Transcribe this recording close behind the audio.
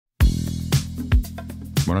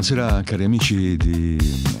Buonasera cari amici di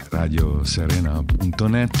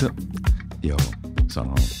radioserena.net, io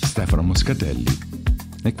sono Stefano Moscatelli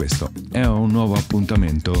e questo è un nuovo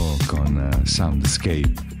appuntamento con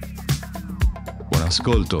Soundscape. Buon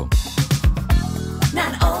ascolto!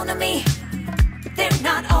 Not owning me, they're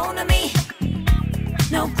not owning me,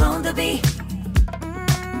 no clone to be.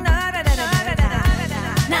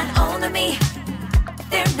 Not owning me,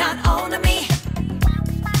 they're not owning me,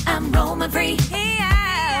 I'm roaming free.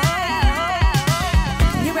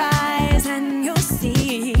 Your eyes and you'll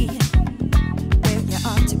see where you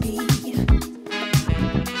ought to be.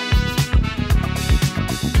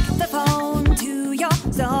 Pick the phone to your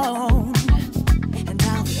zone and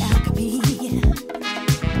dial the alchemy.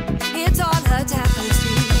 It's all a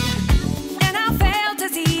tapestry, and I fail to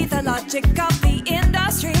see the logic of the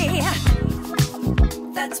industry.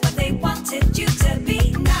 That's what they wanted you to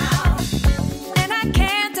be now, and I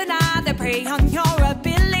can't deny they prey on your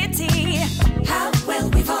ability. How will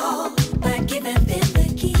we fall by giving them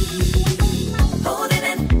the key? Holding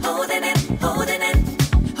in, holding in, holding in,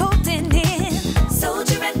 holding in.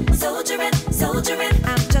 Soldiering, soldiering, soldiering.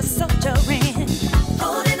 I'm just soldiering.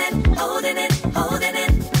 Holding in, holding in, holding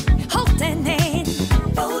in, holding in.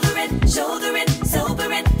 Bouldering, shouldering,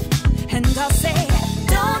 sobering. And I'll say,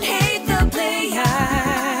 don't hate the player,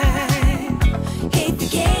 hate the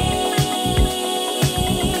game.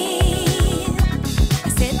 I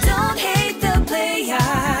said, don't hate the player,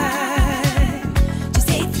 just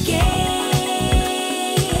hate the game.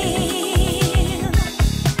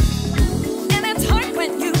 And it's hard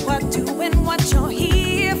when you are doing what you're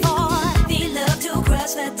here for. They love to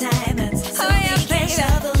crush the diamonds, so they can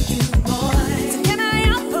shovel you more. So can I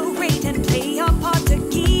operate and play a part to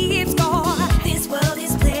keep score? This world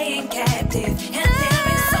is playing captive, and there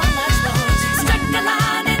is so much more. Stuck a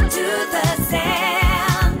line into the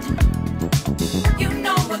sand. You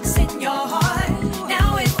know what's in your heart.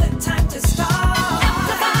 Now is the time to start.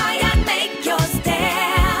 Amplify and make your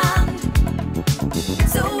stand,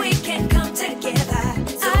 so we can come together.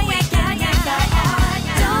 So we can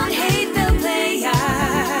don't hate the player,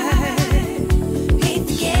 hate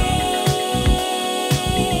the game.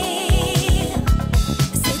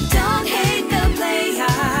 I said, don't hate the player,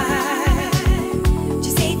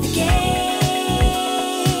 just hate the game.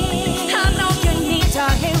 I know you need to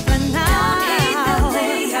help but now. Don't hate the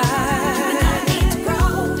player, you and I need to grow.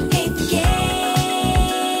 Hate the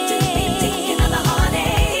game, to be taking all the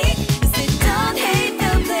heartache. I said, don't hate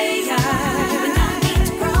the player, you and I need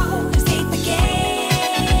to grow. Just hate the game,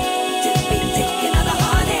 to be taking all the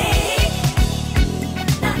heartache.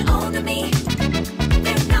 Not owning me,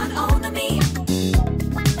 they're not owning me,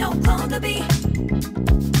 no clone to be.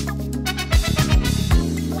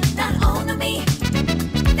 Not owning me,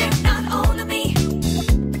 they're not owning me,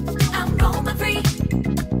 I'm roaming free.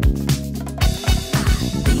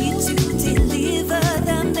 I need to deliver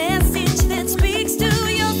the message that speaks to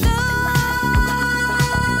your soul.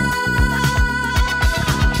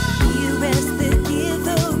 Here is the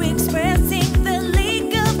giver expressing the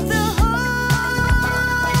lake of the whole.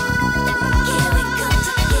 Can we come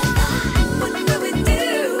together? What will we do?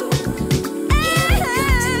 Can we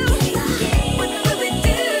come together? What will we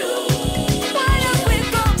do? What are we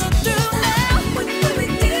gonna do now? What will we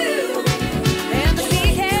do? And the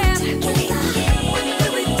weekend, what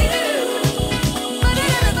will we do?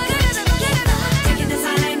 Taking the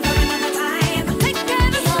time for another time.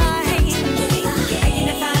 Taking the time. Taking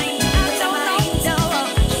the time. I don't know.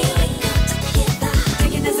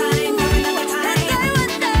 Taking the time for another time.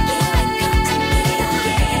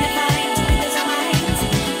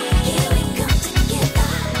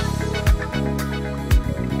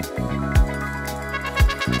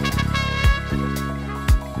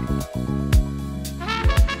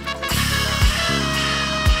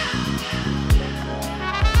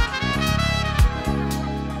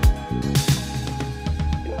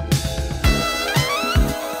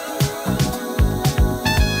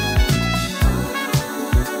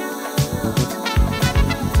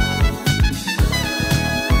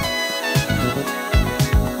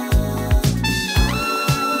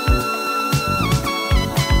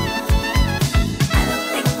 I don't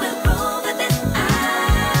think we'll roll with this.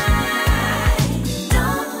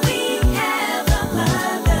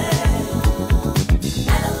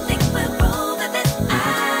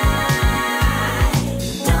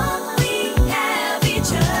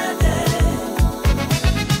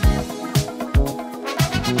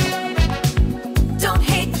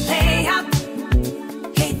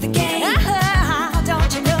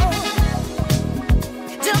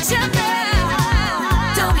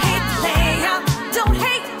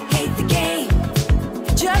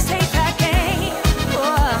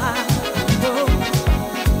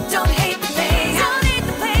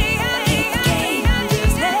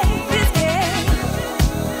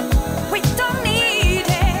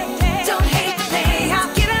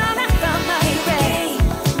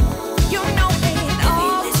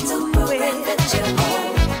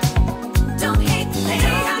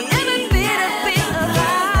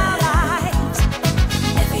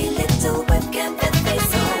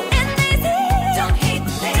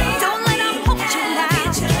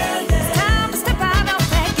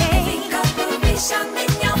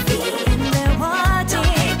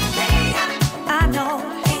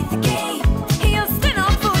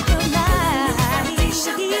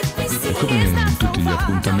 in tutti gli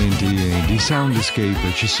appuntamenti di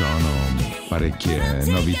Soundscape ci sono parecchie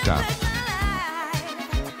novità.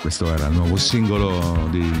 Questo era il nuovo singolo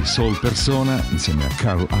di Soul Persona insieme a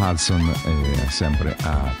Carl Hudson e sempre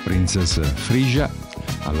a Princess Frisia,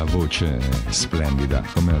 alla voce splendida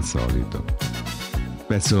come al solito. Il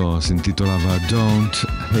pezzo si intitolava Don't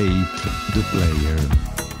Hate the Player.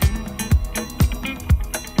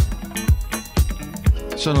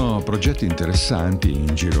 Sono progetti interessanti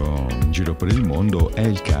in giro per il mondo. È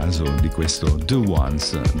il caso di questo The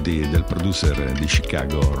Ones del producer di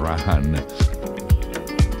Chicago Rahan.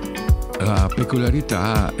 La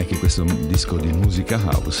peculiarità è che questo disco di musica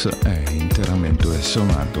house è interamente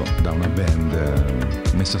suonato da una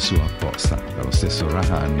band messa su apposta dallo stesso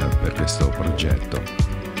Rahan per questo progetto.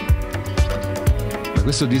 Da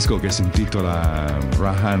questo disco, che si intitola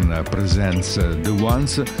Rahan Presents The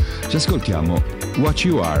Ones, ci ascoltiamo What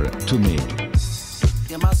You Are To Me.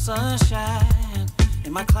 You're my sunshine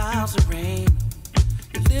in my clouds of rain.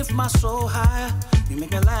 You lift my soul higher, you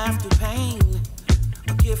make me laugh through pain.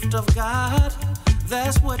 A gift of God,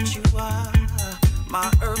 that's what you are. My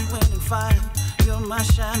earth, wind and fire, you're my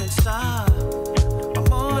shining star. My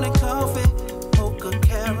morning coffee, mocha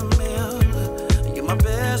caramel. You're my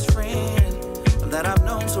best friend that I've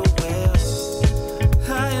known so well.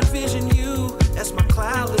 I envision you as my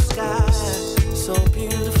cloudless sky, so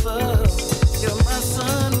beautiful. You're my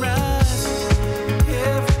sunrise,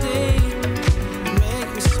 every day you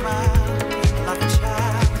make me smile like a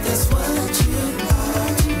child. That's what you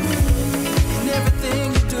are to me, and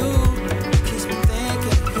everything you do keeps me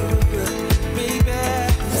thinking of you, baby.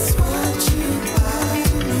 That's what you are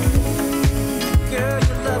to me, girl,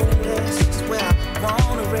 your loveliness is where I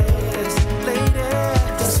wanna rest, lady.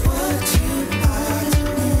 That's what you are to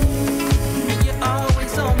me, and you're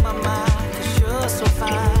always on my mind, 'cause you're so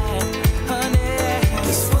fine, honey.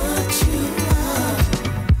 That's what you are,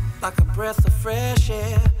 like a breath of fresh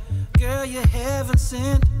air. Girl, you're heaven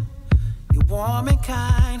sent. You're warm and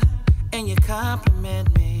kind, and you compliment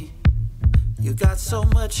me. You got so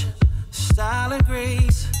much style and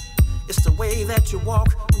grace. It's the way that you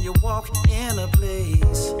walk when you walk in a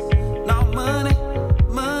place. Now money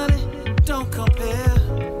don't compare.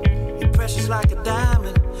 You're precious like a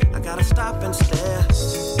diamond, I gotta stop and stare.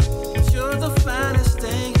 You're the finest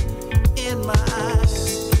thing in my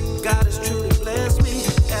eyes. God has truly blessed me,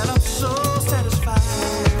 and I'm so satisfied.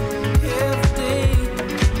 Every day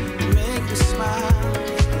you make me smile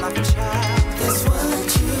like a child. That's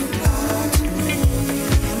what you are to me,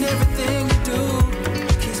 and everything you do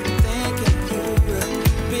keeps me thinking of you,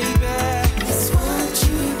 baby. That's what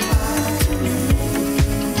you are to me,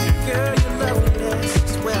 girl, your loveliness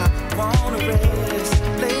is where I wanna rest,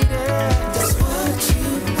 lady. That's what you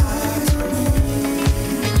are to me,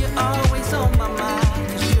 and you're always on my mind.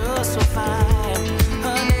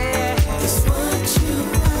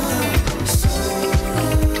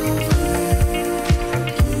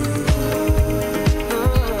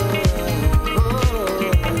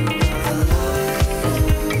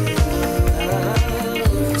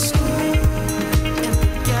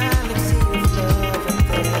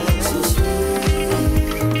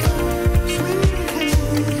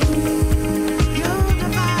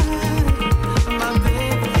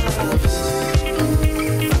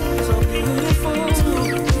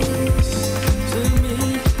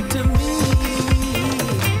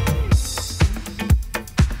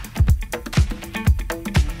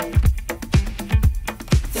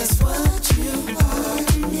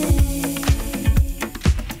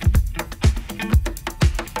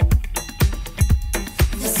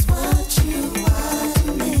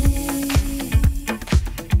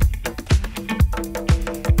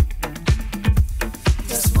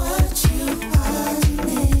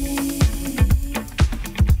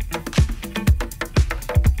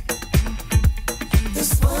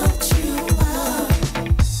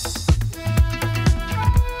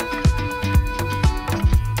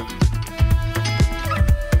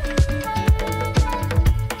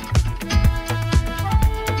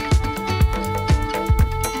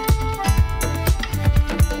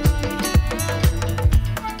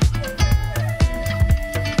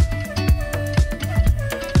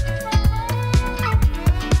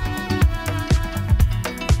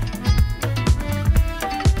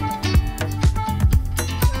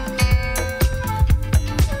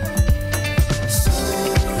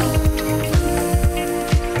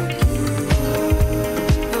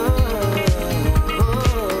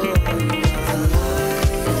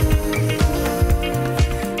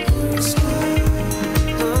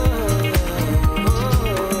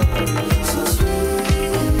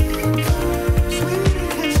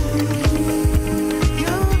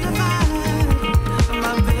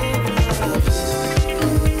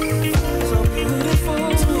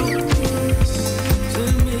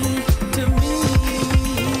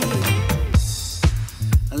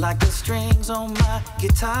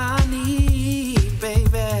 I need,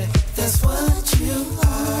 baby. That's what you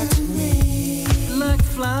are to me. Like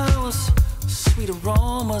flowers, sweet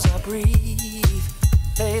aromas I breathe,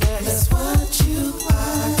 lady. That's what you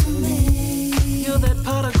are to me. You're that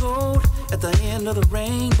pot of gold at the end of the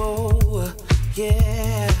rainbow,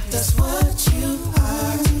 yeah. That's what you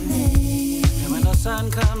are to me. And when the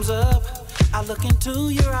sun comes up, I look into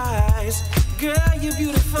your eyes, girl, you're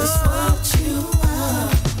beautiful. That's what you are.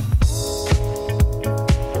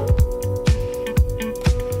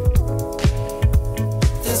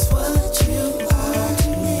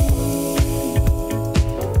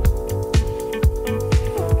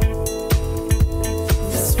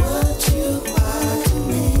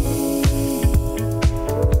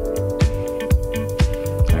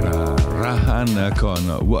 Con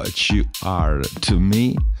What You Are To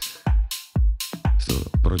Me, questo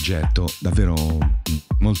progetto davvero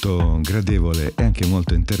molto gradevole e anche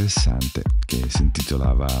molto interessante che si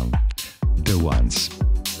intitolava The Ones.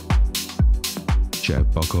 C'è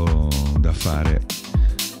poco da fare,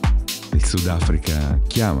 il Sudafrica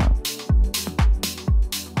chiama,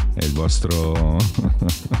 è il vostro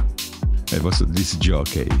disc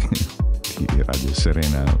jockey di Radio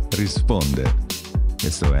Serena risponde.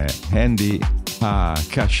 Questo è Andy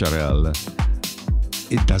Cacharel,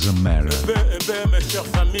 It Doesn't Matter. Eh ben, mes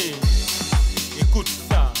chers amis, écoute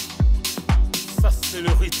ça. Ça c'est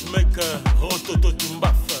le rythme que Rototo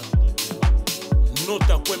Tumbaf.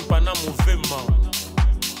 Nota Kwempana Mouvement.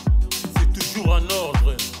 C'est toujours en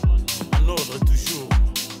ordre toujours.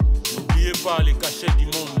 N'oubliez pas les cachets du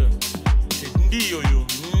monde. C'est Ndioyo,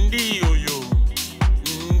 Ndioyo,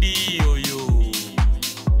 Ndioyo.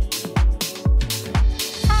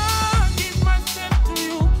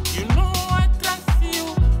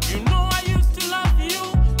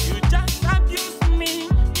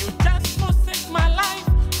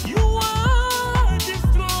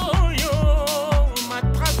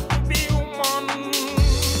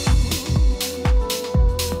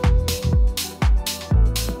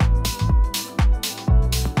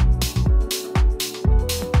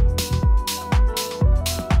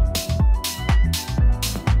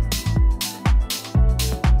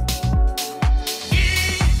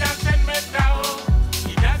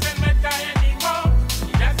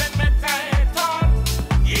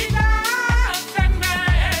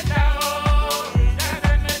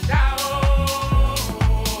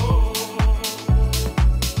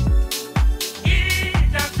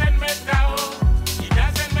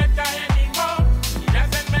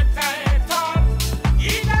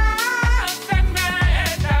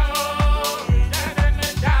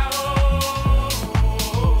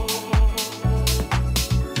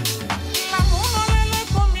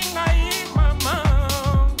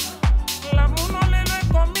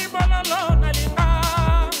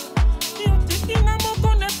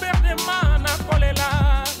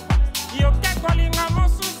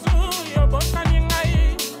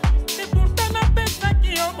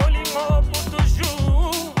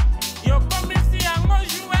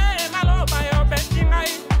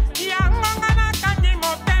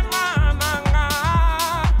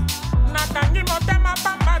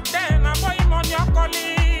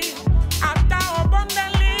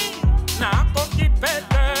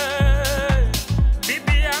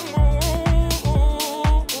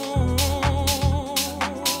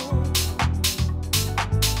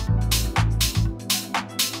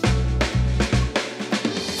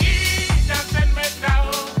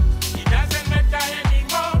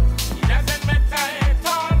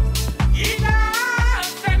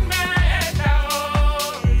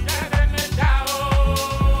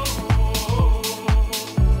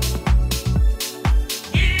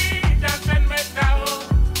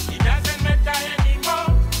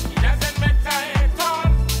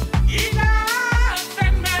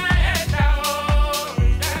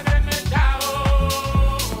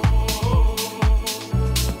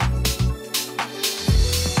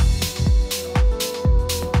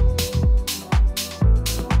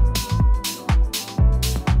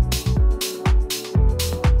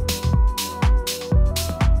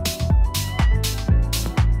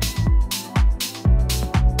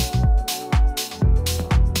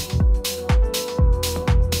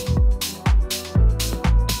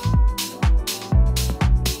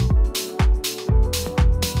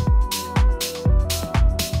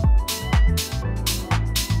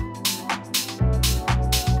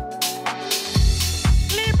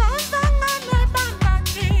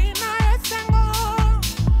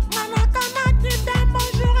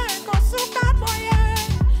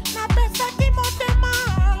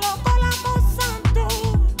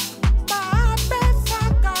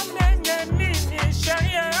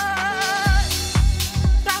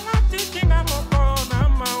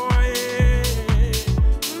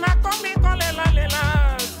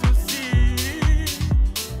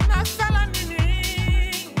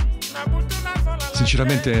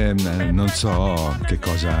 Sinceramente non so che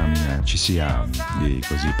cosa ci sia di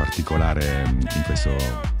così particolare in questo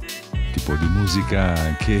tipo di musica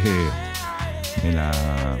che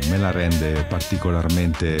me la rende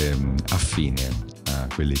particolarmente affine a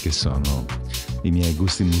quelli che sono i miei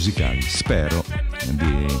gusti musicali. Spero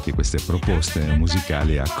che queste proposte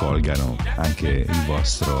musicali accolgano anche il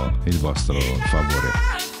vostro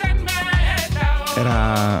favore.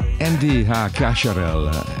 Era Andy A. Casharel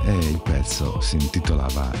e il pezzo si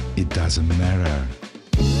intitolava It Doesn't Matter.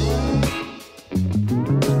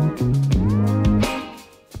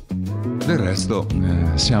 Del resto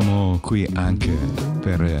siamo qui anche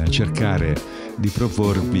per cercare di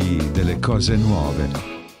proporvi delle cose nuove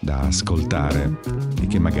da ascoltare e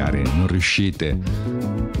che magari non riuscite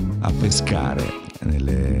a pescare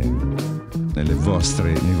nei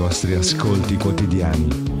vostri ascolti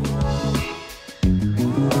quotidiani.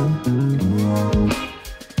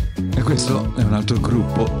 E questo è un altro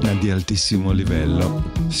gruppo di altissimo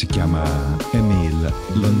livello, si chiama Emile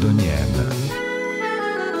Londonien.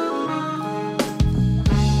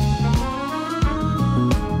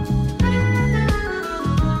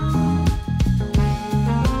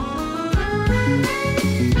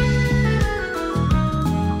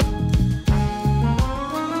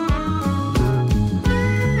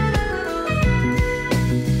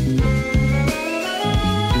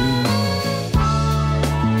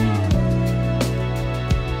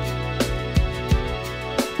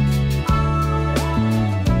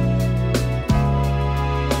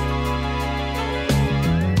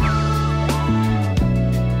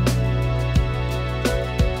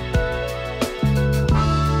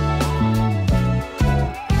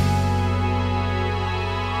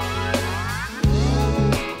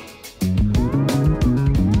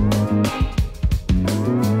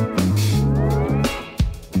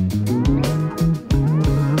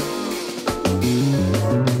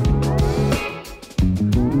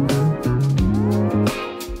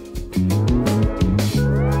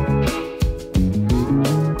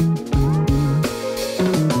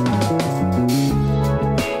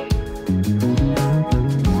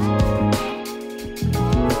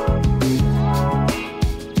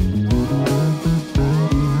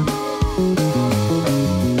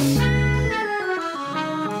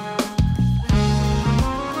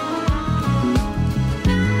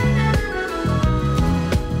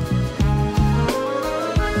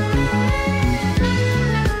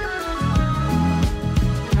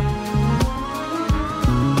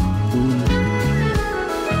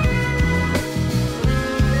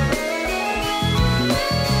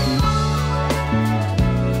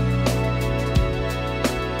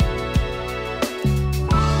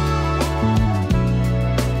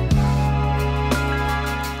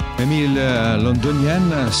 Emile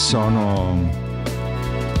Londonien sono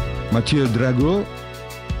Mathieu Dragot,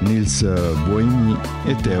 Nils Boigny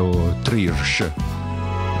e Theo Triersch.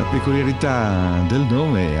 La peculiarità del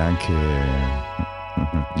nome è anche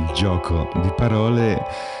il gioco di parole.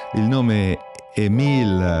 Il nome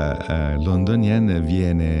Emile Londonien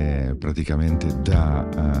viene praticamente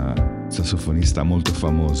da sassofonista molto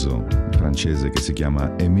famoso francese che si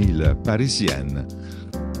chiama Émile Parisien,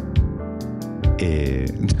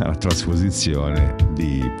 e dalla trasposizione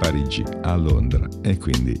di Parigi a Londra, e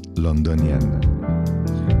quindi Londonien.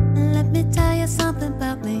 Let me tell you something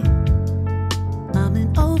about me. I'm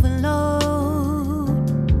in overload,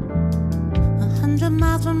 100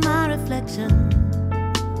 miles from my reflection,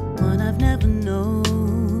 one I've never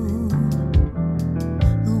known,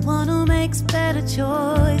 the one who makes better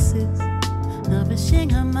choices, nourishing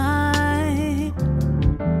her mind.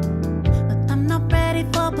 But I'm not ready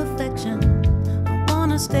for perfection,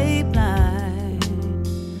 stay blind.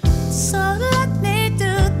 So let me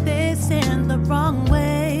do this in the wrong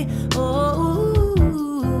way.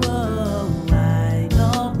 I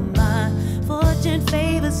know my fortune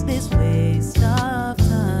favors this waste of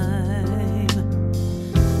time.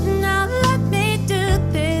 Now let me do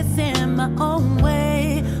this in my own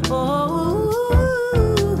way.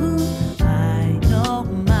 I know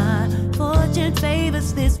my fortune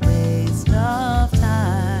favors this waste of time.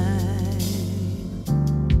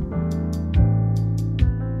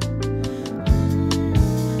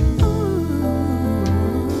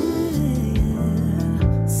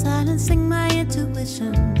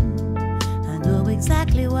 I know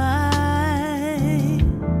exactly why.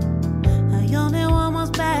 I only want what's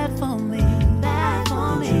bad for me. Bad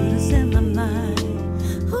for me. It's in my mind.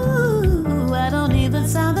 Ooh, I don't even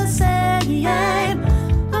sound the same.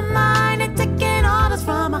 My mind is taking orders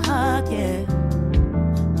from my heart, yeah.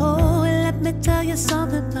 Oh, and let me tell you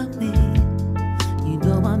something about me. You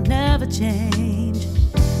know I'll never change.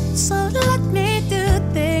 So let me do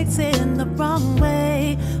it's in the wrong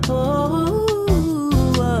way. Oh,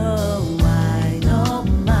 I know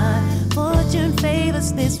my fortune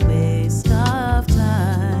favors this waste of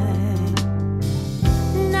time.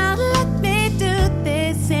 Now let me do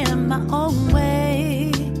this in my own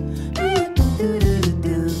way.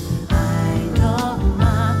 I know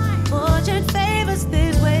my fortune favors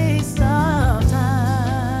this waste of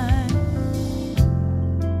time.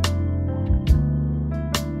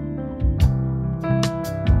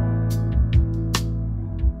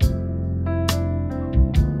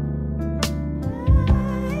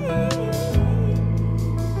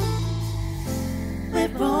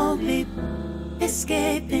 We're only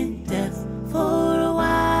escaping death for a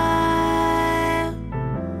while.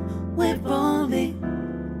 We're only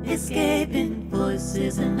escaping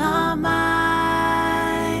voices in our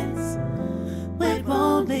minds. We're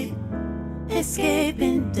only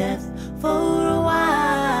escaping death for a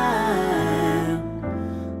while.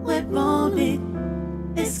 We're only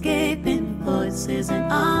escaping voices in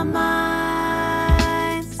our minds.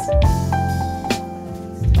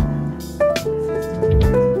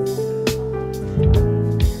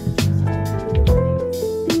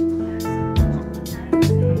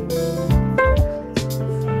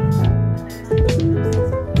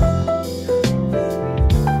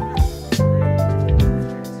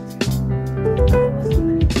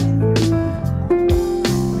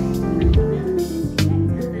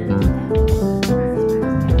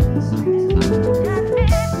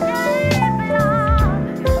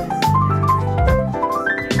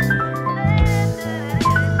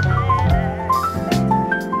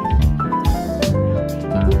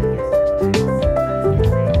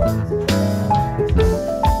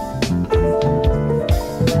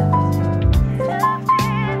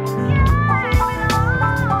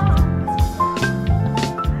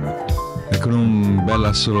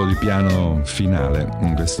 Solo di piano finale.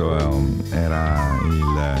 Questo era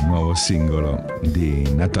il nuovo singolo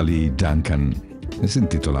di Natalie Duncan e si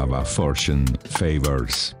intitolava Fortune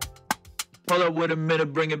Favors. Hold up, wait a minute,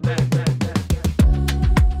 bring it back.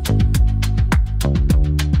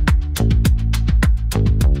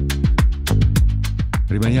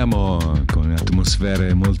 Rimaniamo con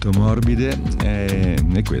atmosfere molto morbide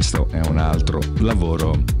e questo è un altro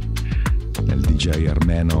lavoro del DJ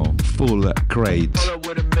armeno Full Crate. Hold up,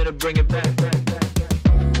 wait a minute, bring it back.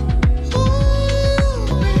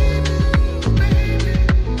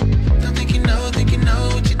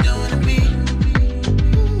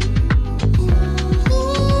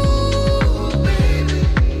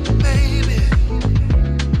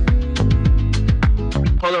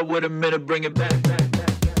 Hold up, wait a minute, bring it back.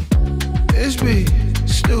 It's me,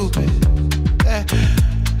 stupid, that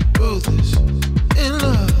ruthless, in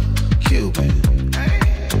love, Cuban.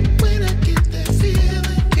 When I get that feeling,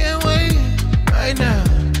 can't wait, right now,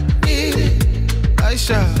 need it,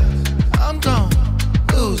 lifestyle, I'm gon'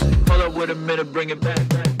 lose it. Hold up, wait a minute, bring it back.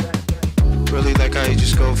 Really like how you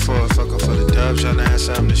just go for it, fuck up for the dub, tryna have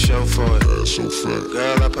something to show for it. So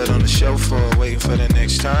girl, I put on the show for it, waiting for the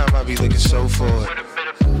next time, I be looking so for it.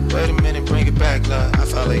 Wait a minute, bring it back, love. I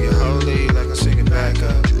follow you holy, like I'm singing back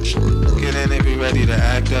up. Get in and be ready to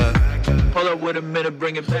act up. Hold up, wait a minute,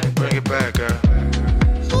 bring it back. Bring it back, girl.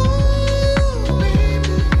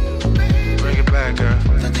 Bring it back, girl.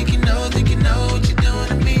 I think you know what you're doing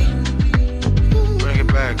to me. Bring it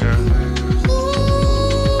back, girl.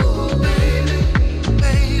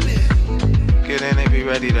 Baby. Get in and be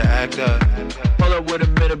ready to act up. Hold up, wait a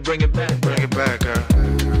minute, bring it back. Bring it back, girl.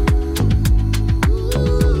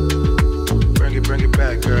 Bring it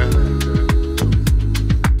back, girl.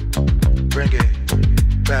 Bring it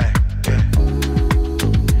back, yeah.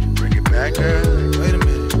 Bring it back, girl. Wait a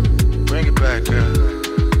minute. Bring it back, girl.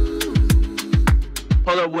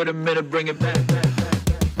 Hold up, wait a minute, bring it back.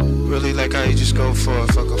 Really like how you just go for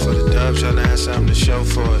it, fuck up for the dub, tryna have something to show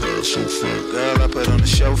for it. Girl, I put on the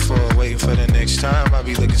show for it, waiting for the next time, I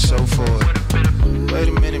be looking so for it. Wait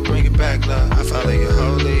a minute, bring it back, love. I follow you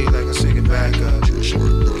holy, like I'm singing back up.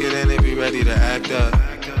 Get in and be ready to act up.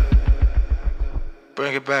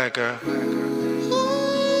 Bring it back, girl.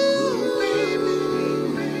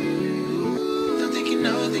 Don't think you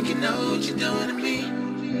know what you're doing to me.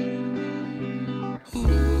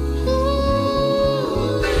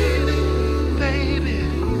 Baby.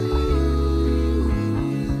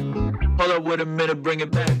 Hold up, wait a minute, bring it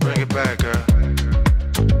back. Bring it back, girl.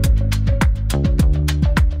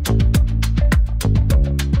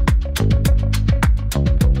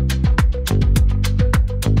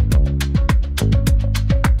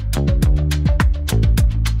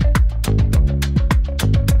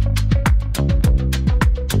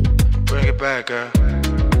 Bring it back, girl.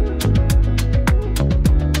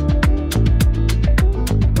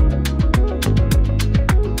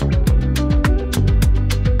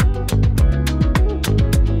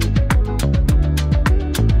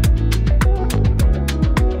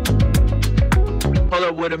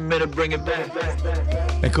 minute, bring it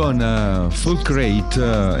back. E con Full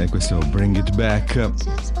Crate e questo Bring It Back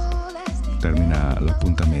termina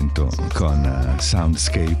l'appuntamento con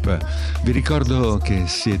Soundscape. Vi ricordo che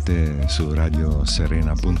siete su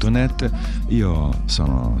radioserena.net. Io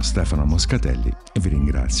sono Stefano Moscatelli e vi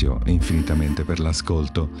ringrazio infinitamente per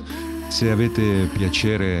l'ascolto. Se avete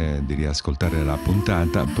piacere di riascoltare la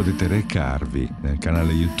puntata, potete recarvi nel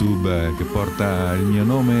canale YouTube che porta il mio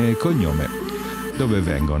nome e cognome, dove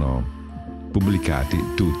vengono pubblicati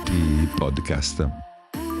tutti i podcast.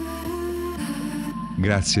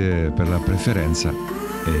 Grazie per la preferenza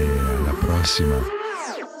e alla prossima.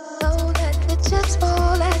 Don't let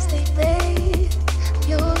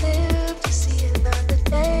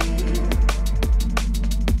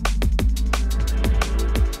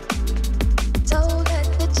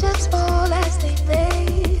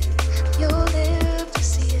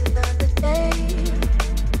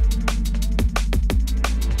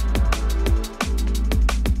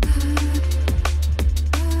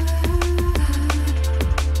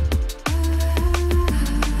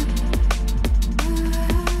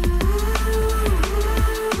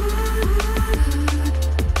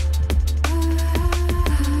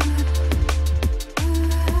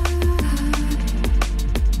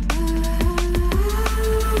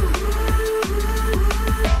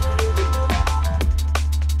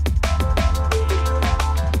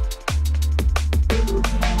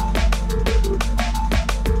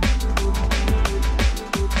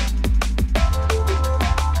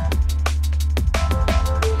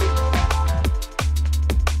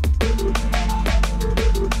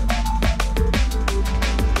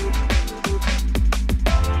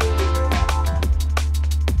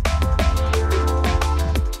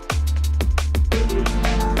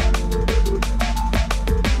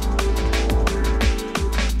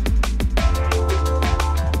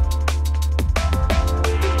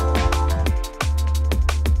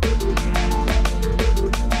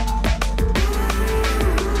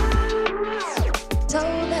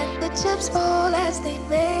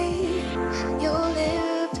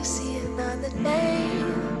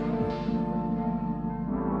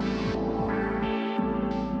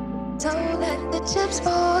the chips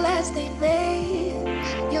fall as they may.